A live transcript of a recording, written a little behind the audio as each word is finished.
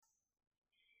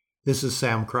This is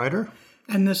Sam Kreider.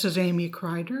 And this is Amy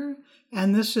Kreider.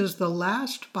 And this is the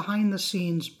last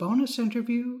behind-the-scenes bonus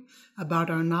interview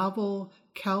about our novel,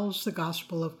 Kells, the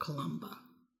Gospel of Columba.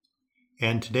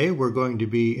 And today we're going to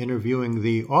be interviewing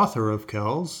the author of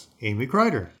Kells, Amy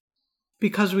Kreider.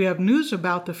 Because we have news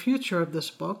about the future of this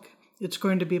book, it's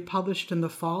going to be published in the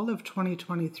fall of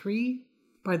 2023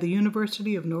 by the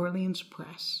University of New Orleans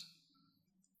Press.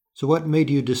 So what made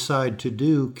you decide to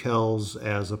do Kells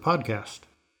as a podcast?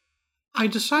 I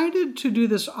decided to do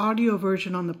this audio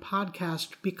version on the podcast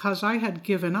because I had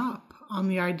given up on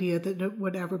the idea that it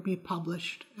would ever be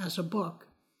published as a book.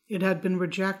 It had been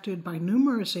rejected by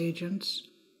numerous agents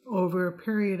over a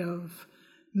period of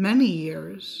many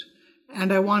years,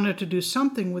 and I wanted to do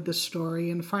something with the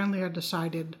story, and finally I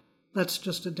decided, let's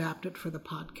just adapt it for the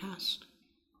podcast.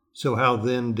 So how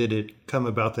then did it come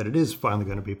about that it is finally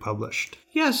going to be published?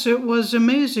 Yes, it was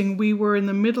amazing. We were in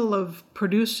the middle of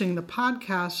producing the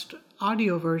podcast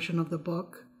audio version of the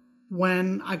book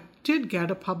when I did get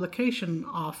a publication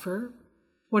offer.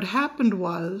 What happened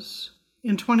was,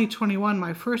 in 2021,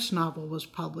 my first novel was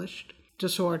published,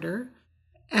 Disorder,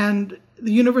 and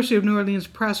the University of New Orleans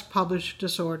Press published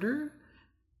Disorder,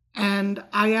 and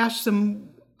I asked them,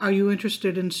 are you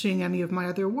interested in seeing any of my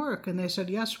other work? And they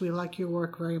said, yes, we like your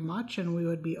work very much, and we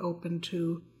would be open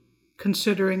to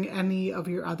considering any of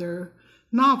your other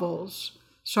novels.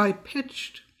 So I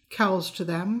pitched Kells to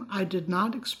them. I did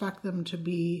not expect them to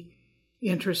be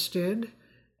interested,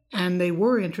 and they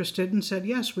were interested and said,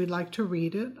 yes, we'd like to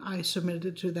read it. I submitted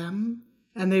it to them,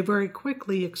 and they very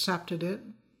quickly accepted it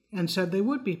and said they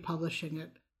would be publishing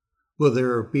it. Will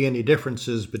there be any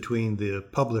differences between the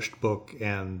published book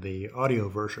and the audio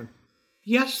version?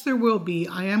 Yes, there will be.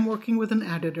 I am working with an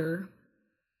editor.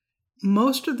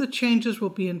 Most of the changes will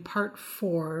be in part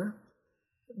 4.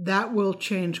 That will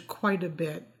change quite a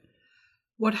bit.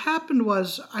 What happened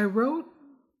was I wrote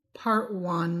part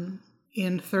 1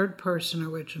 in third person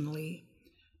originally,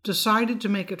 decided to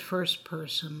make it first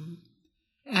person.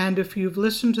 And if you've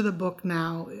listened to the book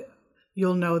now,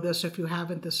 you'll know this. If you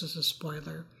haven't, this is a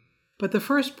spoiler. But the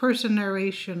first person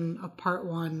narration of part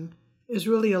 1 is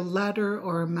really a letter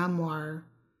or a memoir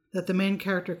that the main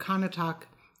character, Kanatak,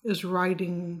 is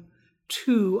writing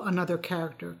to another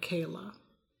character, Kayla.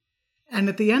 And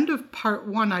at the end of part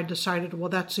 1, I decided, well,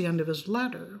 that's the end of his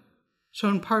letter. So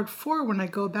in part 4, when I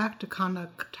go back to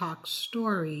Kanatak's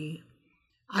story,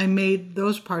 I made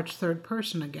those parts third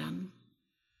person again.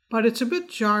 But it's a bit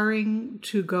jarring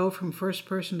to go from first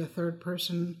person to third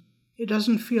person. It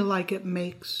doesn't feel like it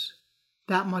makes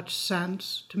that much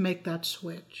sense to make that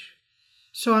switch.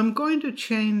 So I'm going to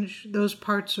change those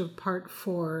parts of part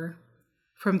 4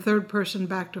 from third person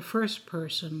back to first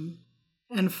person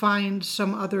and find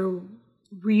some other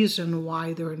reason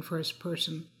why they're in first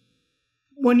person.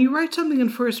 When you write something in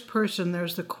first person,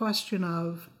 there's the question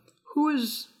of who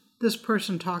is this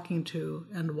person talking to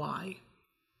and why?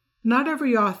 Not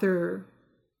every author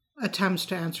attempts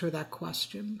to answer that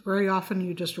question. Very often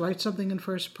you just write something in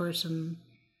first person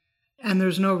and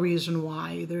there's no reason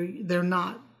why. They're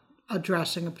not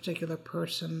addressing a particular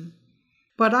person.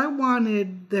 But I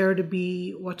wanted there to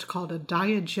be what's called a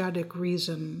diegetic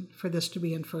reason for this to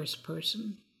be in first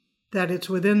person. That it's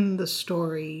within the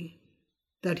story,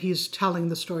 that he's telling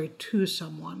the story to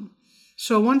someone.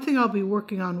 So one thing I'll be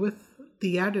working on with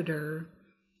the editor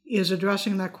is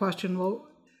addressing that question, well,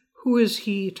 who is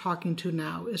he talking to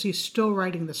now? Is he still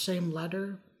writing the same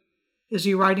letter? Is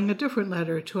he writing a different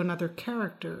letter to another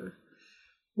character?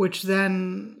 Which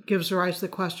then gives rise to the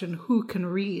question, who can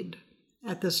read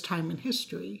at this time in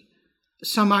history?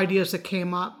 Some ideas that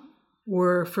came up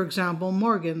were, for example,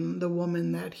 Morgan, the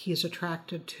woman that he's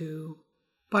attracted to,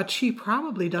 but she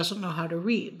probably doesn't know how to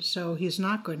read, so he's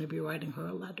not going to be writing her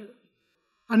a letter.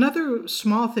 Another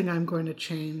small thing I'm going to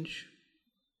change,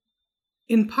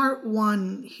 in part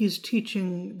 1, he's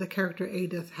teaching the character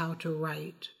Edith how to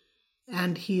write,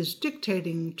 and he's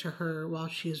dictating to her while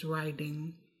she's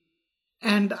writing.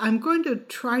 And I'm going to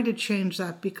try to change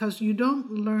that because you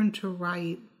don't learn to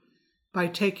write by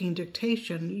taking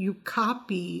dictation. You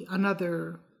copy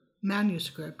another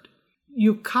manuscript.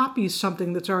 You copy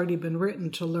something that's already been written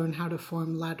to learn how to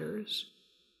form letters.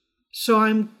 So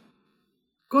I'm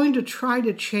going to try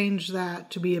to change that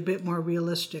to be a bit more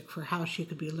realistic for how she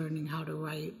could be learning how to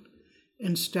write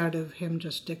instead of him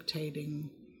just dictating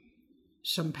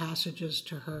some passages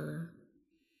to her.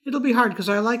 It'll be hard because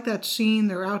I like that scene.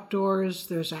 They're outdoors.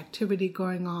 There's activity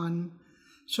going on.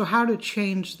 So how to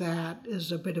change that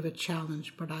is a bit of a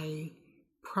challenge, but I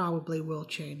probably will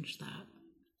change that.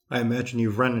 I imagine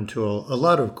you've run into a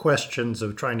lot of questions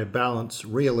of trying to balance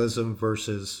realism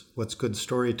versus what's good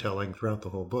storytelling throughout the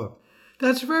whole book.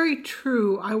 That's very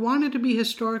true. I wanted to be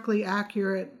historically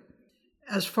accurate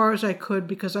as far as I could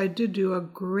because I did do a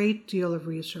great deal of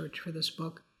research for this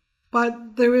book.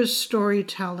 But there is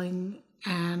storytelling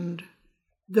and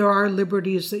there are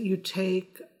liberties that you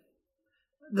take.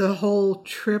 The whole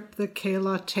trip that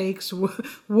Kayla takes,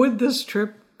 would this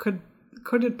trip, could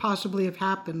it possibly have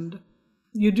happened?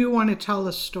 You do want to tell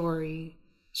a story.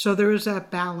 So there is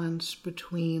that balance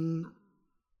between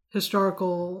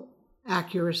historical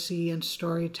accuracy and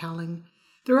storytelling.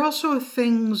 There are also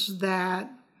things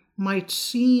that might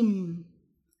seem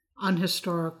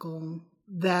unhistorical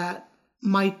that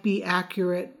might be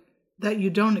accurate that you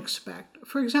don't expect.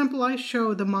 For example, I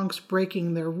show the monks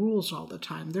breaking their rules all the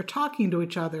time. They're talking to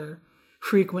each other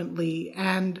frequently,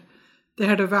 and they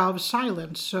had a vow of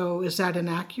silence. So is that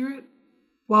inaccurate?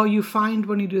 Well, you find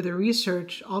when you do the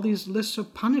research all these lists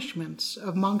of punishments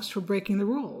of monks for breaking the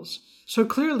rules. So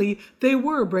clearly they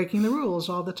were breaking the rules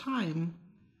all the time.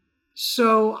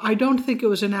 So I don't think it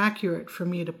was inaccurate for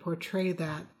me to portray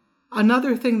that.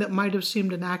 Another thing that might have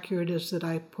seemed inaccurate is that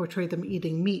I portrayed them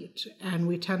eating meat, and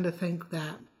we tend to think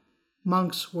that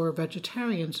monks were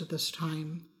vegetarians at this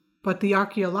time. But the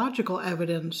archaeological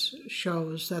evidence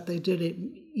shows that they did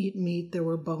eat meat. There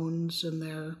were bones in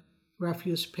their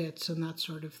refuse pits and that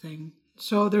sort of thing.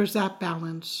 So there's that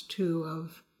balance, too,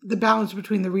 of the balance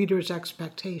between the reader's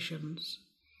expectations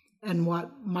and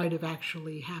what might have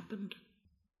actually happened.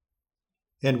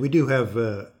 And we do have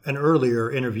an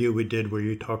earlier interview we did where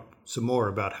you talked some more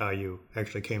about how you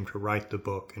actually came to write the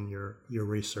book and your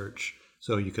research.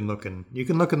 So you can look in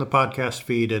the podcast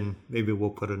feed, and maybe we'll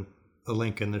put a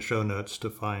link in the show notes to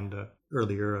find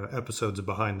earlier episodes of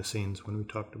Behind the Scenes when we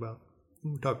talked about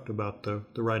the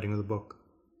writing of the book.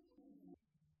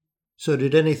 So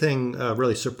did anything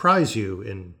really surprise you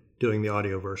in doing the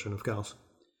audio version of Gals?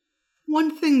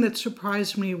 One thing that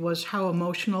surprised me was how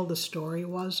emotional the story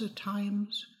was at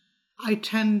times. I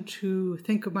tend to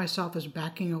think of myself as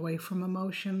backing away from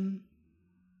emotion.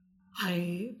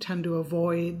 I tend to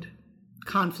avoid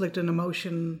conflict and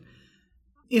emotion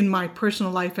in my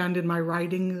personal life and in my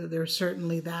writing. There's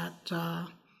certainly that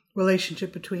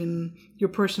relationship between your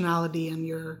personality and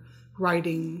your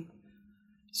writing,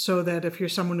 so that if you're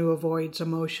someone who avoids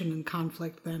emotion and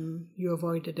conflict, then you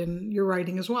avoid it in your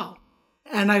writing as well.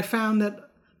 And I found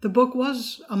that the book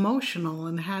was emotional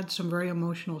and had some very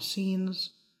emotional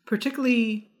scenes,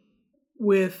 particularly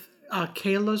with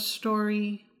Kayla's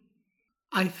story.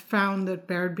 I found that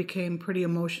Baird became pretty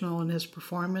emotional in his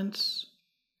performance.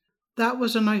 That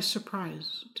was a nice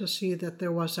surprise to see that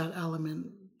there was that element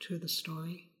to the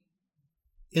story.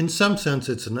 In some sense,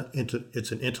 it's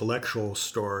an intellectual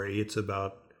story. It's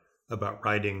about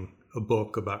writing a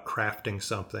book, about crafting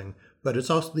something. But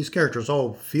it's also, these characters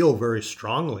all feel very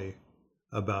strongly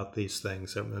about these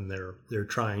things, and they're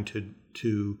trying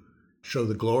to show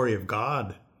the glory of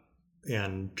God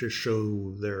and to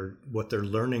show what they're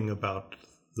learning about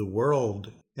the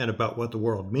world and about what the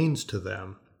world means to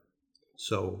them.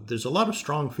 So there's a lot of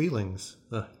strong feelings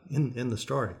in the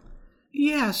story.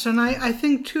 Yes, and I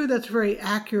think, too, that's very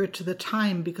accurate to the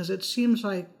time, because it seems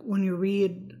like when you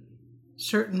read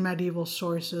certain medieval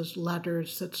sources,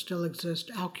 letters that still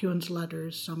exist, Alcuin's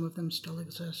letters, some of them still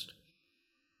exist,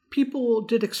 people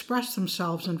did express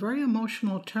themselves in very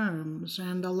emotional terms,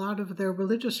 and a lot of their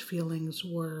religious feelings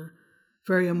were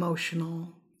very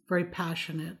emotional, very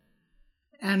passionate.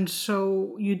 And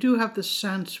so you do have the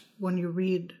sense when you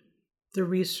read the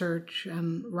research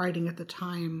and writing at the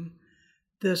time,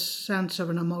 this sense of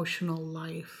an emotional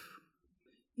life,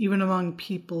 even among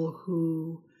people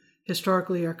who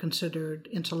historically are considered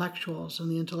intellectuals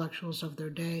and the intellectuals of their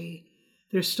day.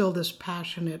 There's still this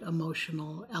passionate,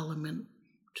 emotional element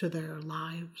to their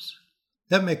lives.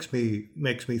 That makes me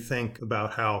think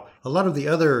about how a lot of the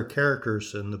other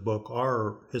characters in the book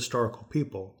are historical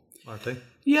people, aren't they?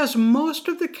 Yes, most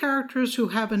of the characters who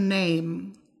have a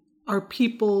name are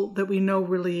people that we know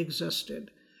really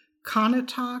existed.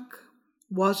 Conotoc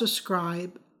was a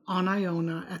scribe on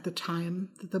Iona at the time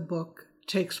that the book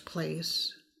takes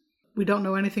place. We don't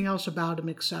know anything else about him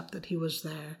except that he was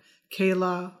there.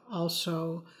 Kayla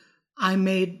also. I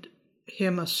made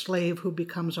him a slave who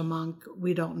becomes a monk.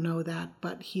 We don't know that,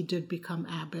 but he did become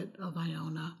abbot of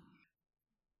Iona.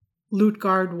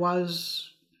 Lutgard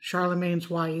was Charlemagne's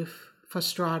wife.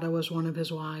 Fastrada was one of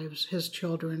his wives. His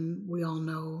children, we all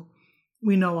know.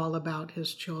 We know all about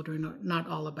his children, or not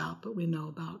all about, but we know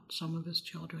about some of his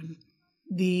children.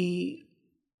 The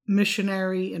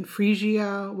missionary in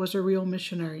Phrygia was a real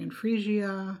missionary in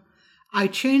Phrygia. I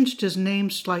changed his name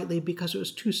slightly because it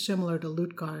was too similar to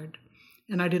Lutgard,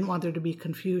 and I didn't want there to be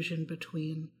confusion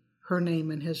between her name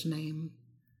and his name.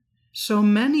 So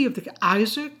many of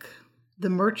Isaac, the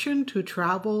merchant who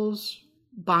travels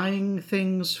buying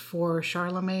things for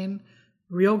Charlemagne,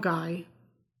 real guy.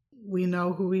 We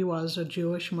know who he was, a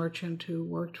Jewish merchant who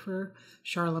worked for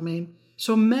Charlemagne.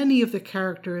 So many of the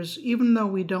characters, even though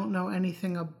we don't know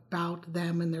anything about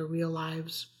them in their real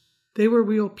lives, they were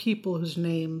real people whose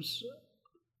names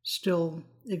still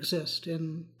exist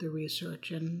in the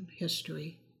research and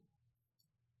history.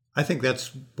 I think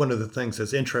that's one of the things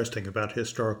that's interesting about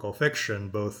historical fiction,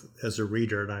 both as a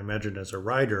reader and I imagine as a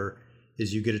writer,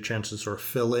 is you get a chance to sort of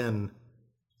fill in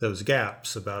those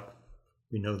gaps about,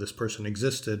 we know this person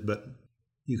existed, but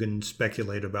you can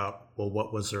speculate about, well,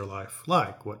 what was their life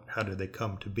like? How did they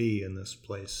come to be in this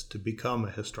place to become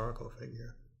a historical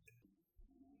figure?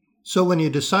 So when you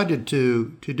decided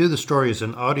to do the story as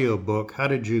an audiobook, how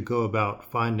did you go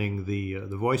about finding the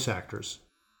voice actors?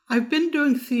 I've been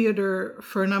doing theater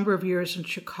for a number of years in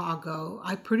Chicago.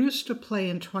 I produced a play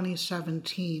in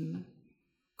 2017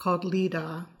 called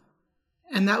Leda,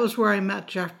 and that was where I met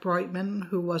Jeff Breitman,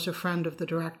 who was a friend of the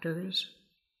director's.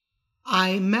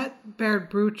 I met Baird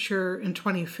Brucher in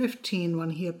 2015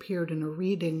 when he appeared in a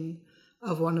reading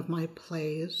of one of my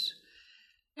plays,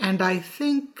 and I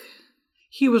think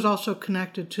he was also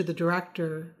connected to the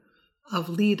director of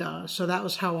Leda, so that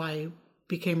was how I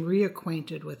became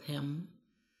reacquainted with him.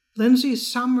 Lindsay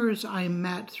Summers I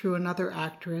met through another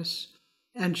actress,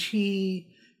 and she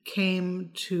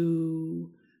came to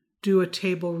do a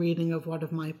table reading of one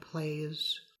of my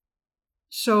plays.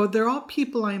 So they're all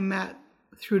people I met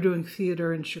through doing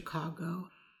theater in Chicago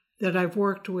that I've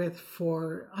worked with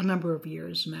for a number of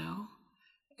years now.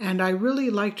 And I really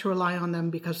like to rely on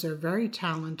them because they're very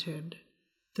talented.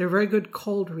 They're very good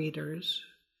cold readers.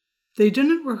 They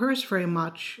didn't rehearse very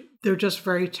much. They're just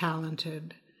very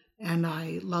talented. And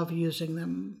I love using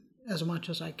them as much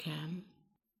as I can.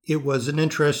 It was an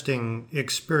interesting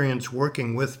experience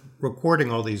working with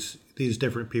recording all these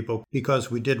different people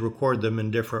because we did record them in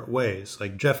different ways.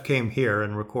 Like Jeff came here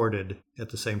and recorded at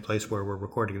the same place where we're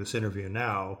recording this interview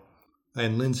now.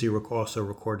 And Lindsay also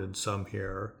recorded some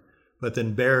here. But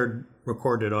then Baird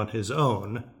recorded on his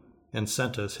own and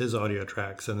sent us his audio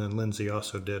tracks. And then Lindsay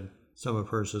also did some of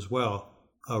hers as well,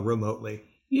 remotely.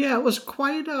 Yeah, it was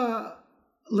quite a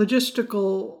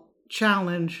logistical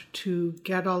challenge to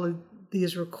get all of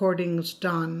these recordings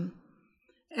done.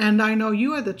 And I know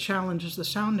you had the challenge as the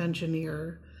sound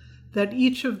engineer that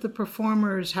each of the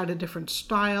performers had a different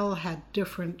style, had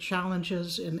different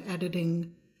challenges in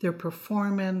editing their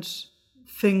performance,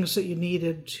 things that you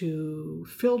needed to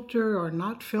filter or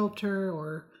not filter,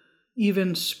 or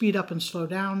even speed up and slow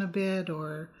down a bit,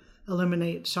 or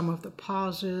eliminate some of the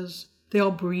pauses. They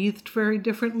all breathed very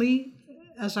differently,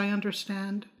 as I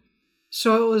understand.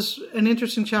 So it was an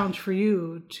interesting challenge for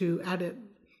you to edit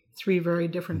 3 very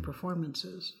different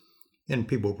performances. And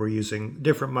people were using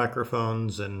different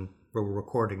microphones and were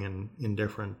recording in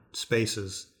different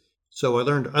spaces. So I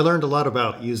learned a lot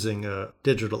about using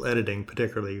digital editing,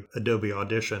 particularly Adobe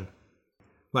Audition.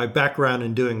 My background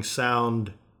in doing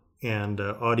sound and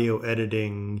audio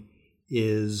editing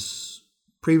is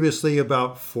previously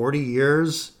about 40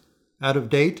 years out of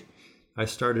date. I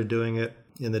started doing it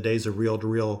in the days of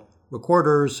reel-to-reel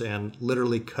recorders and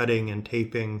literally cutting and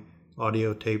taping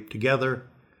audio tape together.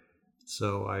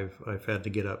 So I've had to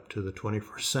get up to the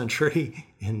 21st century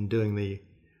in doing the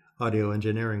audio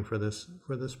engineering for this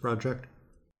project.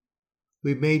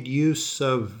 We made use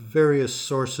of various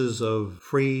sources of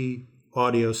free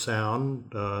audio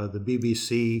sound. The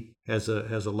BBC has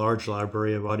a large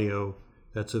library of audio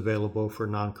that's available for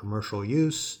non-commercial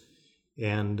use,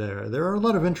 and there are a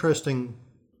lot of interesting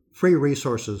free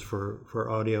resources for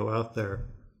audio out there.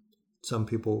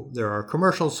 There are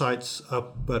commercial sites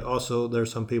up, but also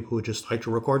there's some people who just like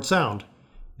to record sound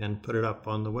and put it up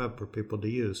on the web for people to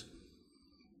use.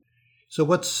 So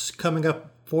what's coming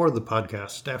up for the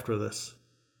podcast after this?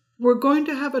 We're going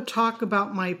to have a talk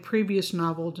about my previous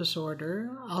novel,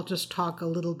 Disorder. I'll just talk a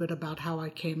little bit about how I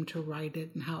came to write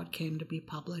it and how it came to be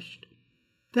published.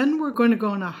 Then we're going to go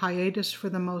on a hiatus for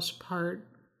the most part,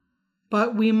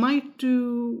 but we might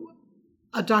do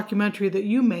a documentary that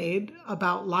you made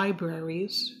about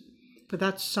libraries, but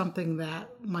that's something that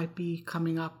might be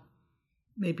coming up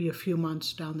maybe a few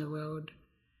months down the road.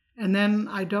 And then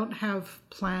I don't have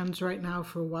plans right now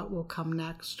for what will come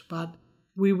next, but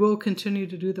we will continue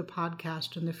to do the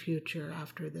podcast in the future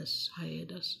after this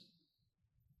hiatus.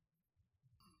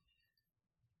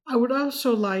 I would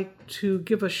also like to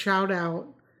give a shout out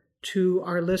to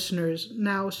our listeners.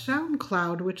 Now,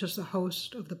 SoundCloud, which is the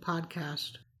host of the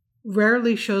podcast,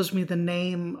 rarely shows me the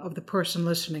name of the person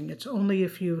listening. It's only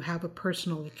if you have a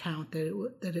personal account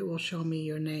that it will show me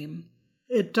your name.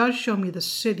 it does show me the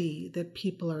city that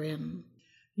people are in.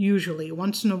 Usually,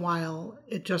 once in a while,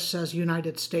 it just says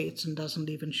United States and doesn't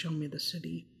even show me the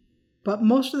city. But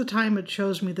most of the time it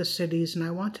shows me the cities, and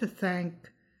I want to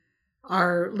thank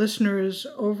our listeners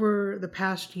over the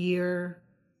past year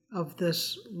of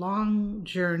this long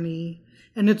journey.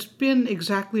 And it's been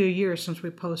exactly a year since we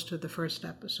posted the first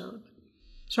episode.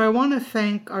 So I want to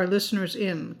thank our listeners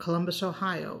in Columbus,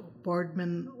 Ohio,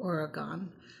 Boardman,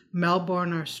 Oregon,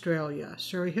 Melbourne, Australia,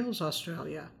 Surrey Hills,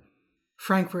 Australia,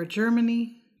 Frankfurt,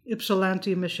 Germany,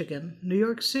 Ypsilanti, Michigan, New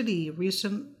York City,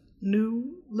 recent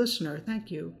new listener,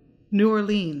 thank you, New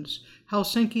Orleans,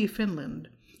 Helsinki, Finland,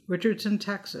 Richardson,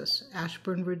 Texas,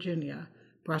 Ashburn, Virginia,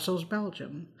 Brussels,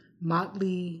 Belgium,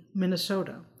 Motley,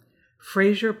 Minnesota,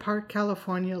 Fraser Park,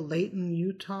 California, Layton,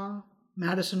 Utah,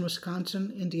 Madison,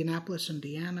 Wisconsin, Indianapolis,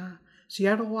 Indiana,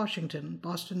 Seattle, Washington,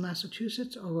 Boston,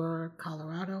 Massachusetts, Aurora,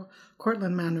 Colorado,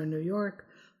 Cortland Manor, New York,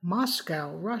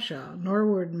 Moscow, Russia,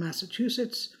 Norwood,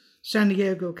 Massachusetts, San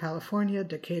Diego, California,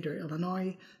 Decatur,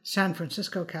 Illinois, San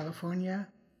Francisco, California,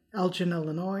 Elgin,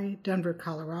 Illinois, Denver,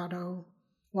 Colorado,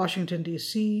 Washington,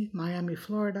 D.C., Miami,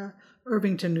 Florida,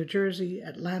 Irvington, New Jersey,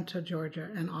 Atlanta, Georgia,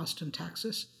 and Austin,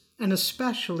 Texas, and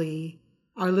especially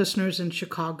our listeners in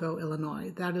Chicago,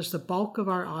 Illinois. That is the bulk of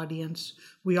our audience.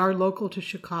 We are local to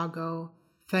Chicago.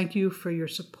 Thank you for your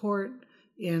support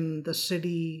in the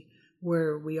city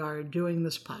where we are doing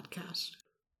this podcast.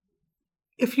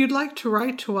 If you'd like to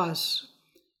write to us,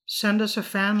 send us a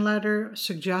fan letter,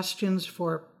 suggestions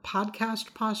for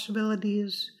podcast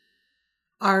possibilities.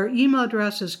 Our email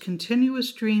address is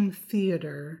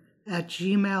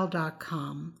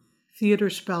continuousdreamtheater@gmail.com. Theater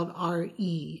spelled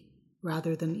R-E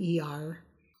rather than E-R.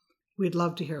 We'd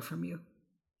love to hear from you.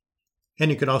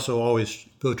 And you can also always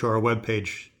go to our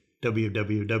webpage,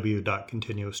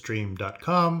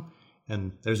 www.continuousdream.com,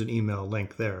 and there's an email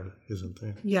link there, isn't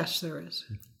there? Yes, there is.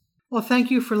 Well,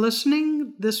 thank you for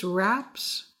listening. This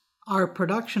wraps our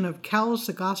production of Kells,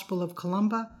 The Gospel of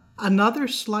Columba. Another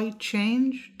slight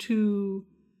change to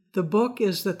the book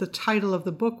is that the title of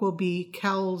the book will be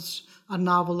Kells, A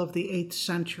Novel of the 8th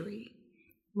Century,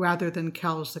 rather than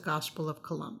Kells, The Gospel of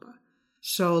Columba.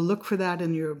 So look for that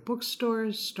in your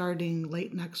bookstores starting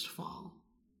late next fall.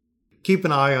 Keep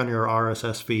an eye on your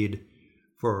RSS feed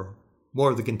for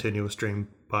more of the Continuous Dream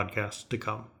podcast to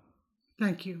come.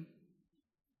 Thank you.